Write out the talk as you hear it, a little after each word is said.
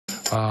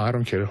I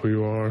don't care who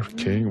you are,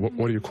 king,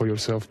 what do you call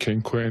yourself,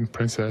 king, queen,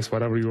 princess,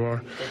 whatever you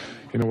are.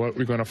 You know what,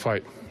 we're going to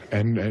fight.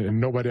 And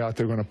nobody out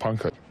there going to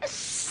punk us.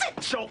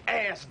 Sit your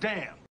ass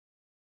down.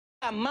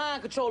 I got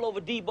mind control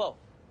over Debo.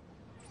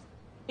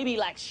 He be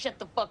like, shut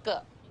the fuck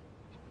up.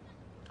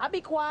 I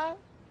be quiet.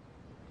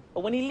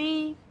 But when he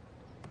leave,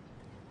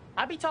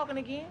 I be talking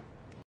again.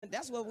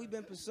 That's what we've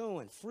been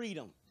pursuing,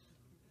 freedom.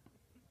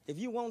 If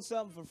you want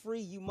something for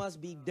free, you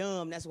must be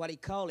dumb. That's why they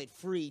call it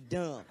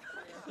freedom.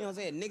 You know what I'm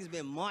saying? Niggas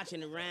been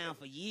marching around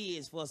for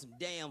years for some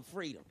damn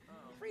freedom.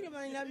 Freedom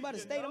ain't nothing but a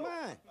state of mind. You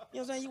know what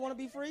I'm saying? You want to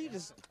be free?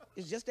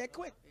 It's just that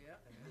quick.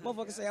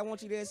 Motherfucker say, I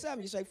want you there at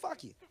 7. You say,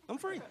 fuck you. I'm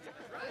free.